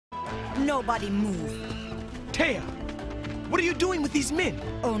Nobody move. Taya, what are you doing with these men?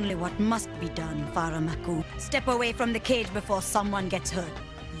 Only what must be done, Faramaku. Step away from the cage before someone gets hurt.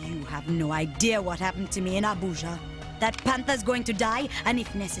 You have no idea what happened to me in Abuja. That panther's going to die, and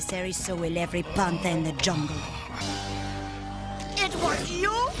if necessary, so will every panther in the jungle. It was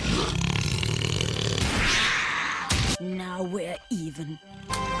you? Now we're even.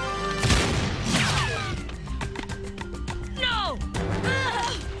 No!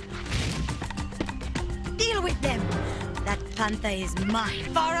 Deal with them! That panther is mine.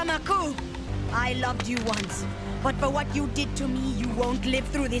 Faramaku! I loved you once, but for what you did to me, you won't live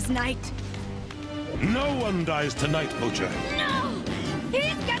through this night. No one dies tonight, Poacher. No!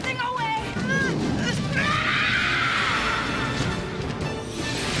 He's getting away!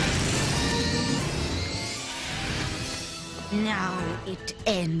 Now it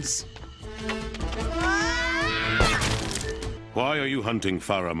ends. Why are you hunting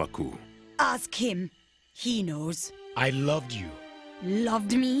Faramaku? Ask him. He knows. I loved you.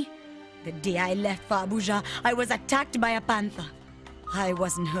 Loved me? The day I left for Abuja, I was attacked by a panther. I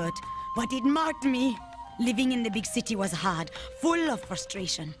wasn't hurt, but it marked me. Living in the big city was hard, full of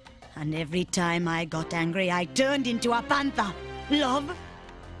frustration. And every time I got angry, I turned into a panther. Love?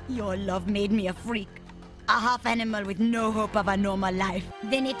 Your love made me a freak. A half animal with no hope of a normal life.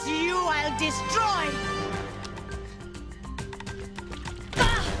 Then it's you I'll destroy!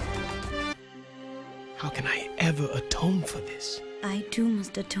 How can I ever atone for this? I too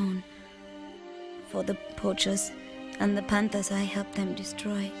must atone. For the poachers and the panthers I helped them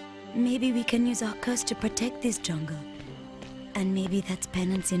destroy. Maybe we can use our curse to protect this jungle. And maybe that's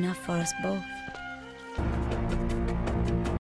penance enough for us both.